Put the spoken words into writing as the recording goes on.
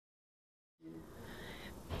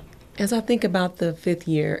As I think about the 5th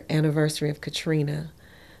year anniversary of Katrina,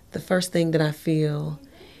 the first thing that I feel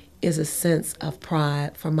is a sense of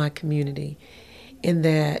pride for my community. In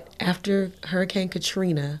that after Hurricane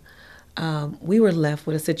Katrina, we were left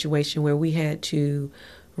with a situation where we had to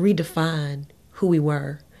redefine who we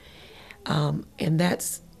were, and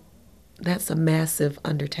that's a massive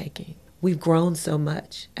undertaking. We've grown so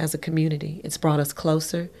much as a community. It's brought us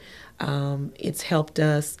closer. It's helped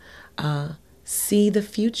us see the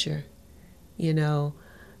future, you know,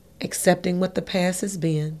 accepting what the past has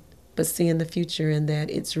been, but seeing the future and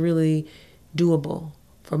that it's really doable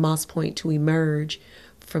for Moss Point to emerge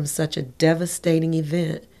from such a devastating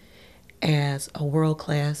event as a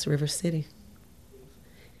world-class river city.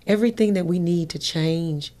 Everything that we need to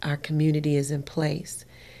change our community is in place,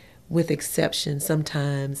 with exception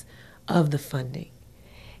sometimes of the funding.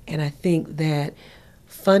 And I think that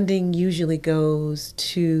funding usually goes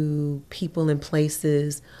to people and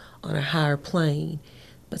places on a higher plane,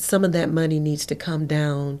 but some of that money needs to come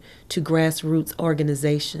down to grassroots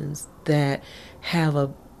organizations that have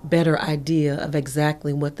a better idea of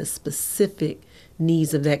exactly what the specific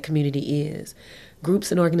needs of that community is.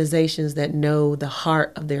 Groups and organizations that know the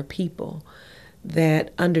heart of their people,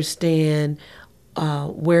 that understand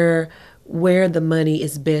where the money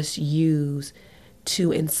is best used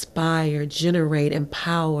to inspire, generate,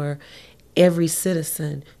 empower every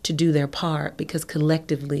citizen to do their part, because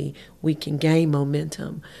collectively we can gain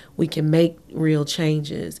momentum. We can make real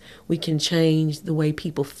changes. We can change the way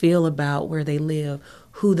people feel about where they live,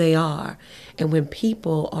 who they are. And when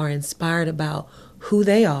people are inspired about who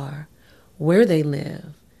they are, where they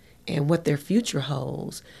live, and what their future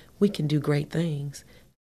holds, we can do great things.